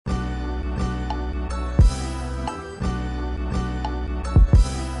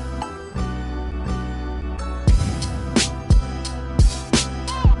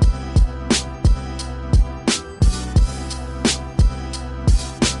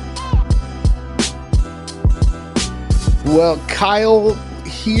Well, Kyle,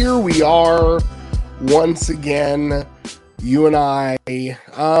 here we are once again, you and I,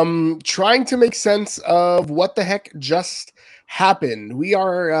 trying to make sense of what the heck just happened. We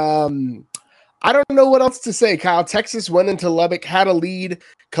are, I don't know what else to say, Kyle. Texas went into Lubbock, had a lead,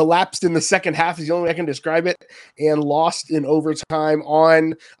 collapsed in the second half, is the only way I can describe it, and lost in overtime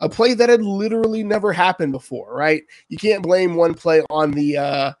on a play that had literally never happened before, right? You can't blame one play on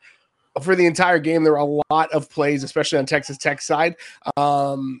the, for the entire game. There were a lot of plays, especially on Texas Tech side.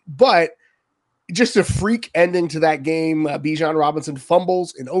 But just a freak ending to that game. Bijan Robinson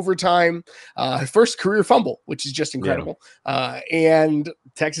fumbles in overtime. First career fumble, which is just incredible. Yeah. And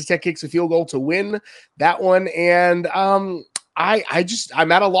Texas Tech kicks a field goal to win that one. And I'm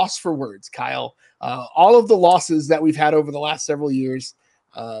at a loss for words, Kyle. All of the losses that we've had over the last several years,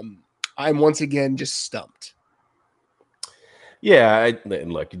 I'm once again just stumped. Yeah,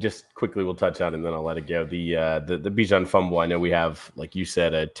 and look, just quickly we'll touch on it and then I'll let it go. The Bijan fumble, I know we have, like you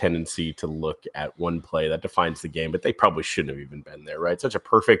said, a tendency to look at one play that defines the game, but they probably shouldn't have even been there, right? Such a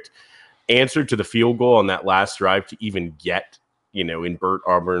perfect answer to the field goal on that last drive to even get, in Bert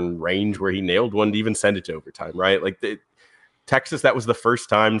Auburn range where he nailed one to even send it to overtime, right? Like Texas, that was the first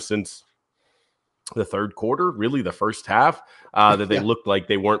time since the third quarter, really the first half, that they looked like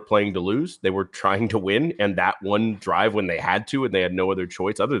they weren't playing to lose. They were trying to win. And that one drive when they had to and they had no other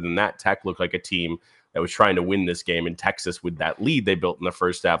choice. Other than that, Tech looked like a team that was trying to win this game. And Texas, with that lead they built in the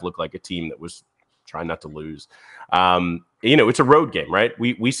first half, looked like a team that was trying not to lose. It's a road game, right?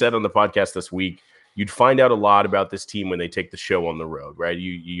 We said on the podcast this week, you'd find out a lot about this team when they take the show on the road, right?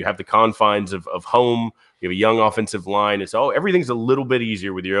 You have the confines of home. You have a young offensive line. Everything's a little bit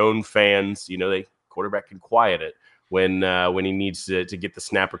easier with your own fans. Quarterback can quiet it when he needs to get the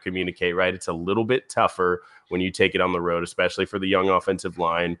snap or communicate, right? It's a little bit tougher when you take it on the road, especially for the young offensive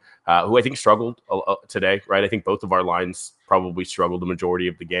line, who I think struggled today, right? I think both of our lines probably struggled the majority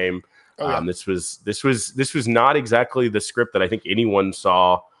of the game. Oh, yeah. This was not exactly the script that I think anyone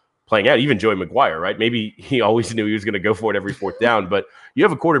saw playing out, even Joey McGuire, right? Maybe he always knew he was going to go for it every fourth down, but you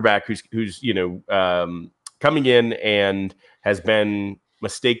have a quarterback who's coming in and has been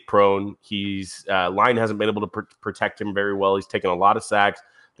mistake prone. He's line hasn't been able to protect him very well. He's taken a lot of sacks,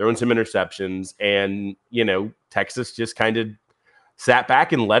 throwing some interceptions, and Texas just kind of sat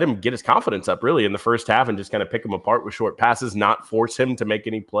back and let him get his confidence up really in the first half and just kind of pick him apart with short passes, not force him to make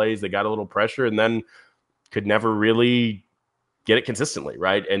any plays. They got a little pressure and then could never really get it consistently,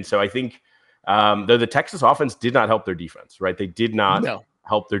 right? And so I think the Texas offense did not help their defense, right? They did not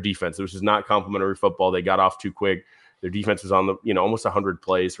help their defense. This is not complimentary football. They got off too quick. Their defense was on the, almost 100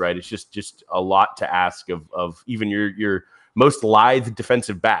 plays, right? It's just a lot to ask of even your most lithe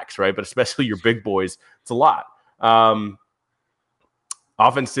defensive backs, right? But especially your big boys, it's a lot.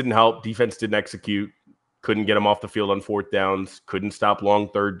 Offense didn't help. Defense didn't execute. Couldn't get them off the field on fourth downs. Couldn't stop long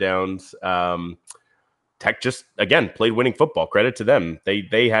third downs. Tech just, again, played winning football. Credit to them.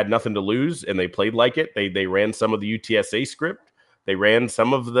 They had nothing to lose, and they played like it. They ran some of the UTSA script. They ran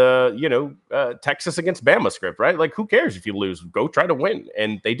some of the, Texas against Bama script, right? Like, who cares if you lose? Go try to win.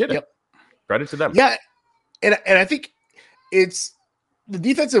 And they did it. Yep. Credit to them. Yeah. And I think it's the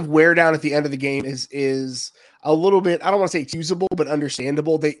defensive wear down at the end of the game is a little bit, I don't want to say excusable, but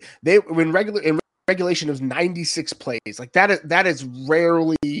understandable. They in regulation of 96 plays, like that has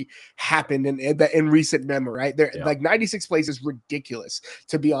rarely happened in recent memory, right? Like 96 plays is ridiculous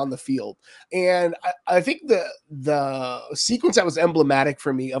to be on the field. And I think the sequence that was emblematic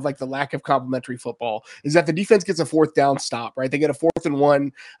for me of like the lack of complementary football is that the defense gets a fourth down stop, right? They get a 4th and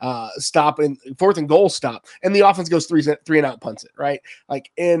 1 stop and 4th and goal stop, and the offense goes three and out, punts it, right?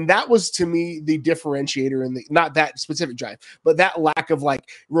 Like, and that was to me the differentiator in the, not that specific drive, but that lack of like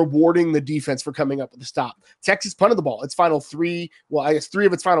rewarding the defense for coming up with a stop. Texas punted the ball its final 3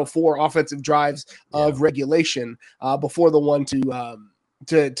 of its final 4 offensive drives of regulation before the one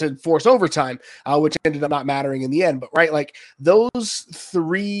to force overtime, which ended up not mattering in the end. But right, like those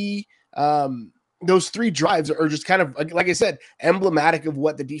three drives are just kind of, like I said, emblematic of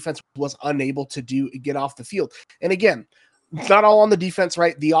what the defense was unable to do, get off the field. And again, it's not all on the defense,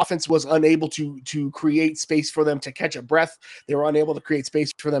 right? The offense was unable to create space for them to catch a breath. They were unable to create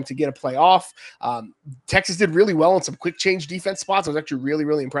space for them to get a play off. Texas did really well in some quick change defense spots. I was actually really,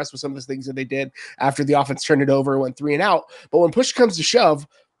 really impressed with some of the things that they did after the offense turned it over, went 3 and out. But when push comes to shove,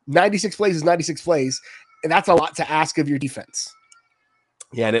 96 plays is 96 plays, and that's a lot to ask of your defense.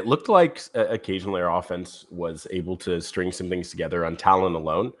 Yeah, and it looked like occasionally our offense was able to string some things together on talent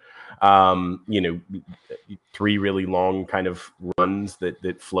alone. 3 really long kind of runs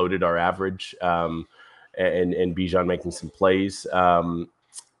that floated our average, and Bijan making some plays.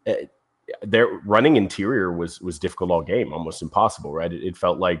 their running interior was difficult all game, almost impossible, right? It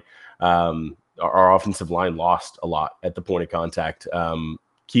felt like our offensive line lost a lot at the point of contact.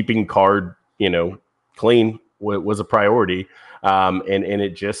 Keeping Card, clean was a priority, and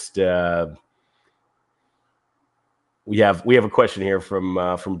it just. We have a question here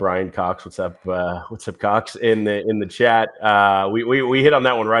from Brian Cox. What's up, Cox? In the chat, we hit on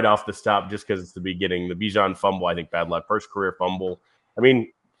that one right off the stop just because it's the beginning. The Bijan fumble, I think, bad luck. First career fumble. I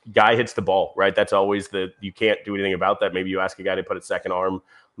mean, guy hits the ball, right? That's always you can't do anything about that. Maybe you ask a guy to put a second arm on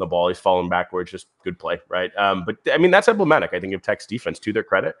the ball, he's falling backwards. Just good play, right? But I mean, that's emblematic, I think, of Tech's defense. To their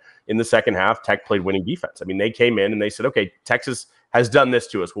credit, in the second half, Tech played winning defense. I mean, they came in and they said, okay, Texas has done this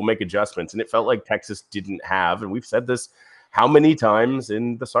to us. We'll make adjustments. And it felt like Texas didn't have, and we've said this how many times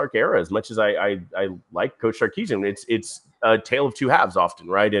in the Sark era, as much as I like Coach Sarkisian, it's a tale of two halves often,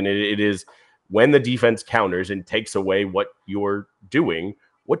 right? And it is when the defense counters and takes away what you're doing,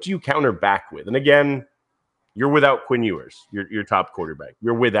 what do you counter back with? And again, you're without Quinn Ewers, your top quarterback.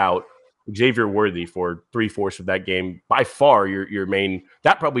 You're without Xavier Worthy for 3/4 of that game. By far, your main,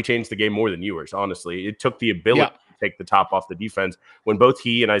 that probably changed the game more than Ewers, honestly. It took the ability to take the top off the defense when both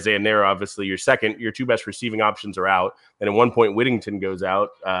he and Isaiah Nera, obviously your two best receiving options are out. And at one point, Whittington goes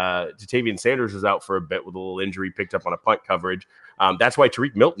out. Jatavian Sanders was out for a bit with a little injury picked up on a punt coverage. That's why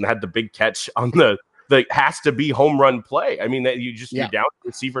Tariq Milton had the big catch on the has to be home run play. I mean, you're down to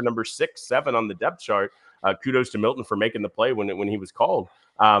receiver number 6, 7 on the depth chart. Kudos to Milton for making the play when he was called.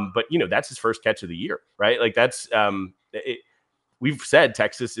 But that's his first catch of the year, right? Like that's we've said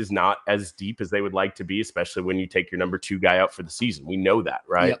Texas is not as deep as they would like to be, especially when you take your number 2 guy out for the season. We know that,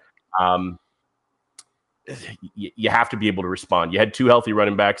 right? Yep. You have to be able to respond. You had 2 healthy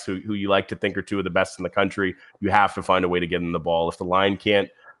running backs who you like to think are 2 of the best in the country. You have to find a way to get them the ball. If the line can't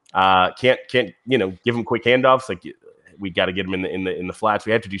give them quick handoffs, like we got to get them in the flats.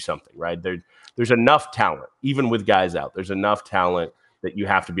 We have to do something, right? There's enough talent, even with guys out. There's enough talent that you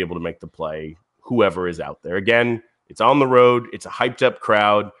have to be able to make the play, whoever is out there. Again, it's on the road. It's a hyped up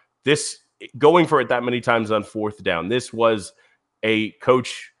crowd. This going for it that many times on 4th down. This was a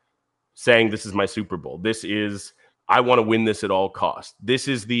coach saying, this is my Super Bowl. This is, I want to win this at all costs. This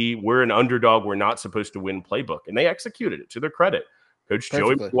is we're an underdog. We're not supposed to win playbook. And they executed it to their credit. Coach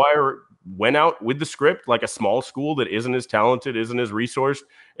Joey McGuire went out with the script like a small school that isn't as talented, isn't as resourced,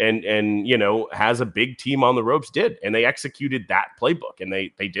 and has a big team on the ropes did. And they executed that playbook, and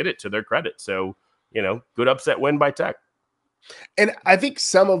they did it to their credit. So, good upset win by Tech. And I think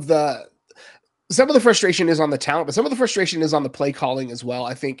some of the frustration is on the talent, but some of the frustration is on the play calling as well.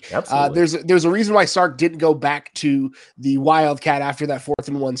 I think there's a reason why Sark didn't go back to the Wildcat after that 4th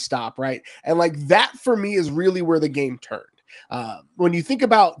and 1 stop, right? And like that for me is really where the game turned. When you think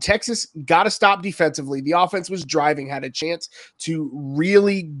about Texas got to stop defensively, the offense was driving, had a chance to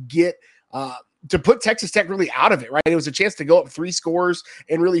really get to put Texas Tech really out of it, right? It was a chance to go up 3 scores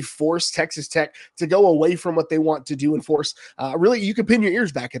and really force Texas Tech to go away from what they want to do and force really you could pin your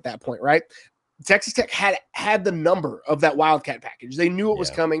ears back at that point, right? Texas Tech had the number of that Wildcat package. They knew it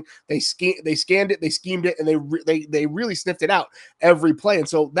was coming. They scanned it, they schemed it, and they really sniffed it out every play. And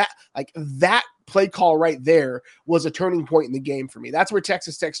so that play call right there was a turning point in the game for me. That's where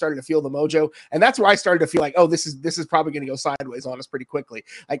Texas Tech started to feel the mojo, and that's where I started to feel like, oh, this is probably going to go sideways on us pretty quickly.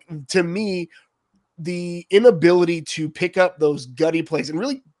 Like to me, the inability to pick up those gutty plays and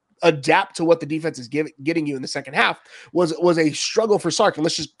really adapt to what the defense is getting you in the second half was a struggle for Sark. And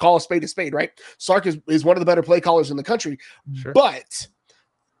let's just call a spade, right? Sark is one of the better play callers in the country, but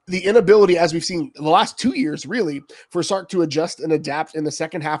the inability, as we've seen the last 2 years, really, for Sark to adjust and adapt in the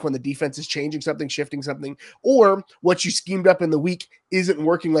second half when the defense is changing something, shifting something, or what you schemed up in the week isn't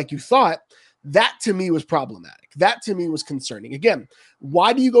working like you thought, that to me was problematic. That to me was concerning. Again,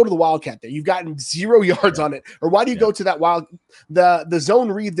 why do you go to the Wildcat there? You've gotten 0 yards on it. Or why do you go to that the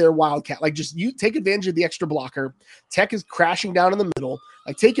zone read there Wildcat? Like just you take advantage of the extra blocker. Tech is crashing down in the middle.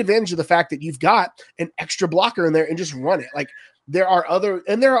 Like take advantage of the fact that you've got an extra blocker in there and just run it. Like there are other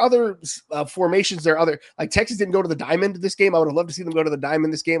formations. There are other, like Texas didn't go to the diamond this game. I would have loved to see them go to the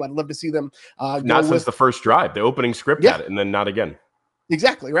diamond this game. I'd love to see them not since the first drive. The opening script had it, and then not again.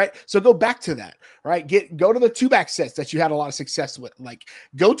 Exactly, right? So go back to that, right? Go to the 2-back sets that you had a lot of success with. Like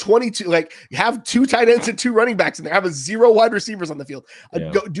go 22, like have 2 tight ends and 2 running backs in there. Have 0 wide receivers on the field.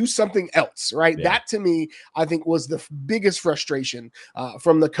 Go do something else, right? Yeah. That to me, I think was the biggest frustration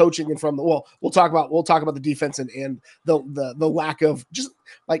from the coaching and from the we'll talk about the defense and the lack of just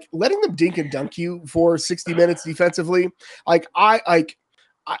like letting them dink and dunk you for 60 minutes defensively.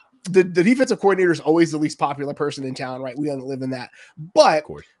 The defensive coordinator is always the least popular person in town, right? We don't live in that. But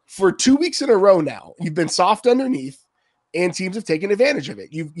for 2 weeks in a row now, you've been soft underneath. and teams have taken advantage of it.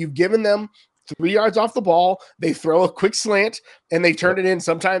 You've given them 3 yards off the ball, they throw a quick slant, and they turn it in.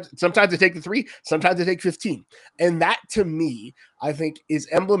 Sometimes they take the 3, sometimes they take 15. And that, to me, I think is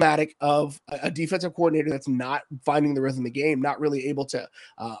emblematic of a defensive coordinator that's not finding the rhythm of the game, not really able to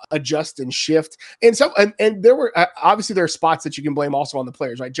adjust and shift. And so, and there were obviously there are spots that you can blame also on the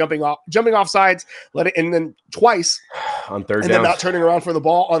players, right? Jumping off sides, and then twice on third and downs, then not turning around for the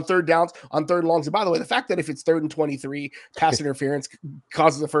ball on third downs, on third and longs. And by the way, the fact that if it's 3rd and 23, pass interference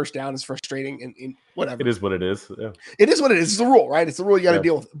causes a first down is frustrating and whatever. It is what it is. Yeah. It is what it is. It's the rule, right? It's the rule you got to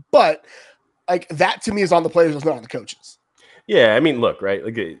deal with. But like that to me is on the players, it's not on the coaches. Yeah, I mean, look, right?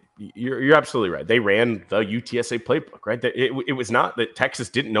 Like you're absolutely right. They ran the UTSA playbook, right? It was not that Texas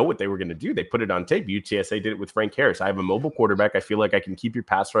didn't know what they were going to do. They put it on tape. UTSA did it with Frank Harris. I have a mobile quarterback. I feel like I can keep your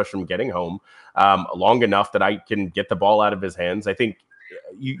pass rush from getting home long enough that I can get the ball out of his hands. I think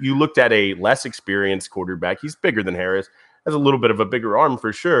you looked at a less experienced quarterback. He's bigger than Harris. Has a little bit of a bigger arm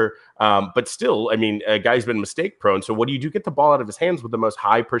for sure. But still, I mean, a guy's been mistake prone. So what do? Get the ball out of his hands with the most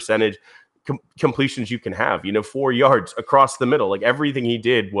high percentage completions you can have, 4 yards across the middle. Like everything he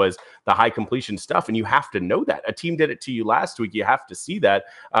did was the high completion stuff. And you have to know that. A team did it to you last week. You have to see that.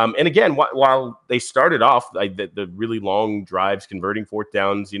 And again, while they started off like the really long drives, converting 4th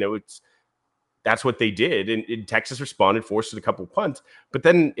downs, that's what they did. And Texas responded, forced a couple punts, but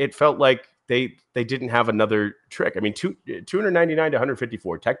then it felt like they didn't have another trick. I mean, 299 to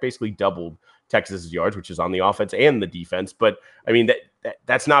 154. Tech basically doubled Texas's yards, which is on the offense and the defense. But I mean,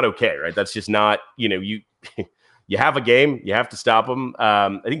 that's not okay, right? That's just not, you have a game, you have to stop them.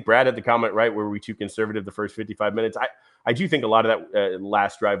 I think Brad had the comment, right? Were we too conservative the first 55 minutes? I do think a lot of that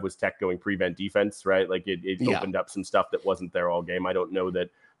last drive was Tech going prevent defense, right? Like it opened up some stuff that wasn't there all game. I don't know that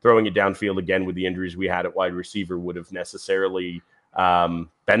throwing it downfield again with the injuries we had at wide receiver would have necessarily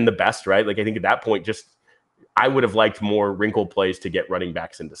been the best, right? Like I think at that point, I would have liked more wrinkle plays to get running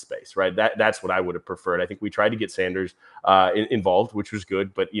backs into space, right? That's what I would have preferred. I think we tried to get Sanders involved, which was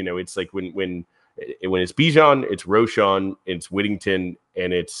good, but it's like when it's Bijan, it's Roschon, it's Whittington,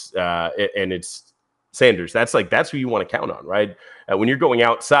 and it's Sanders. That's who you want to count on, right? When you're going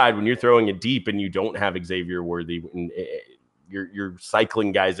outside, when you're throwing it deep, and you don't have Xavier Worthy. You're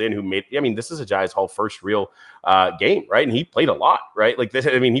cycling guys in who this is a Jai Hall first real game, right? And he played a lot, right? Like this,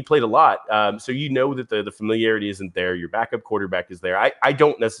 he played a lot. So that the familiarity isn't there. Your backup quarterback is there. I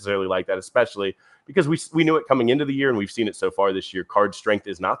don't necessarily like that, especially because we knew it coming into the year, and we've seen it so far this year. Card strength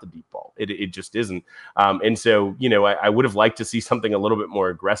is not the deep ball. It just isn't. And so, I would have liked to see something a little bit more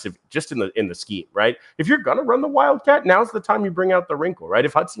aggressive just in the scheme, right? If you're going to run the Wildcat, now's the time you bring out the wrinkle, right?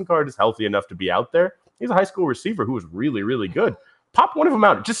 If Hudson Card is healthy enough to be out there, he's a high school receiver who was really, really good. Pop one of them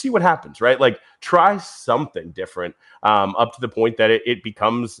out. Just see what happens, right? Like try something different up to the point that it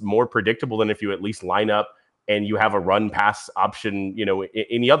becomes more predictable than if you at least line up and you have a run pass option,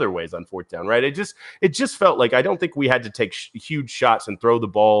 in the other ways on 4th down, right? It just felt like I don't think we had to take huge shots and throw the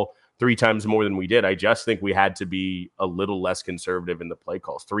ball 3 times more than we did. I just think we had to be a little less conservative in the play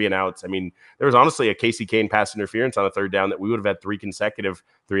calls. 3 and outs. I mean, there was honestly a Casey Kane pass interference on a 3rd down that we would have had 3 consecutive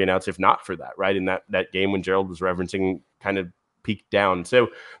 3 and outs if not for that, right? In that game when Gerald was referencing kind of peaked down. So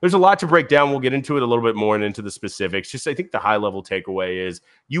there's a lot to break down. We'll get into it a little bit more and into the specifics. Just I think the high level takeaway is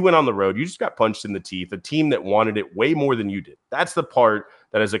you went on the road. You just got punched in the teeth. A team that wanted it way more than you did. That's the part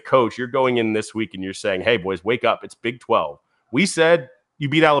that as a coach, you're going in this week and you're saying, hey, boys, wake up. It's Big 12. We said you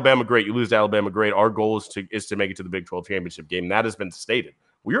beat Alabama, great. You lose to Alabama, great. Our goal is to make it to the Big 12 championship game. That has been stated.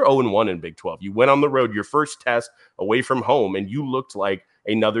 Well, you're 0-1 in Big 12. You went on the road, your first test away from home, and you looked like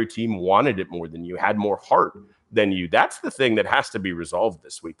another team wanted it more than you, had more heart than you. That's the thing that has to be resolved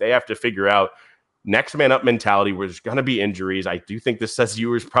this week. They have to figure out next man up mentality where there's going to be injuries. I do think this says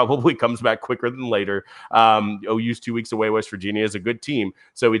Ewers probably comes back quicker than later. OU's 2 weeks away. West Virginia is a good team.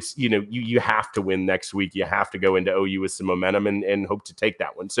 So it's, you have to win next week. You have to go into OU with some momentum and hope to take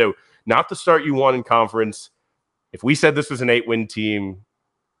that one. So not the start you want in conference. If we said this was an 8-win team,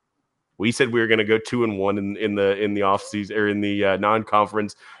 we said we were going to go 2-1 in the off season or in the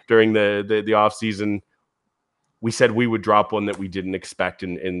non-conference during the off season. We said we would drop one that we didn't expect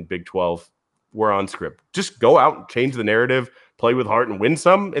in Big 12. We're on script. Just go out and change the narrative, play with heart and win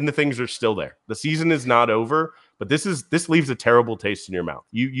some, and the things are still there. The season is not over, but this leaves a terrible taste in your mouth.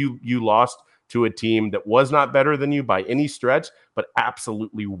 You lost to a team that was not better than you by any stretch, but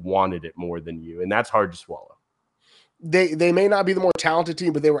absolutely wanted it more than you, and that's hard to swallow. They may not be the more talented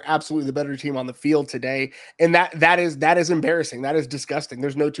team, but they were absolutely the better team on the field today. And that is embarrassing. That is disgusting.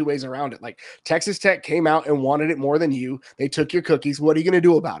 There's no two ways around it. Like Texas Tech came out and wanted it more than you. They took your cookies. What are you going to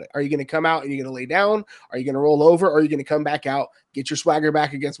do about it? Are you going to come out and you're going to lay down? Are you going to roll over? Or are you going to come back out get your swagger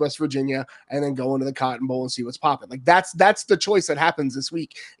back against West Virginia, and then go into the Cotton Bowl and see what's popping. Like that's the choice that happens this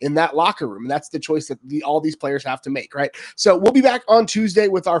week in that locker room. And that's the choice that all these players have to make, right? So we'll be back on Tuesday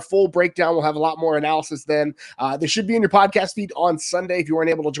with our full breakdown. We'll have a lot more analysis then. They should be in your podcast feed on Sunday if you weren't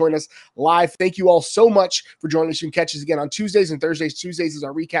able to join us live. Thank you all so much for joining us. You can catch us again on Tuesdays and Thursdays. Tuesdays is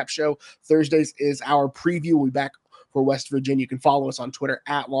our recap show. Thursdays is our preview. We'll be back for West Virginia. You can follow us on Twitter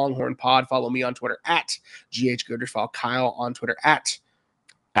at Longhorn Pod. Follow me on Twitter at GH Goodrich. Follow Kyle on Twitter at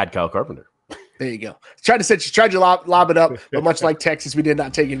Kyle Carpenter. There you go. Tried to lob it up, but much like Texas, we did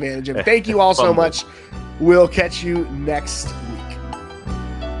not take advantage of it. Thank you all so much. We'll catch you next week.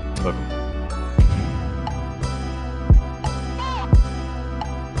 Welcome.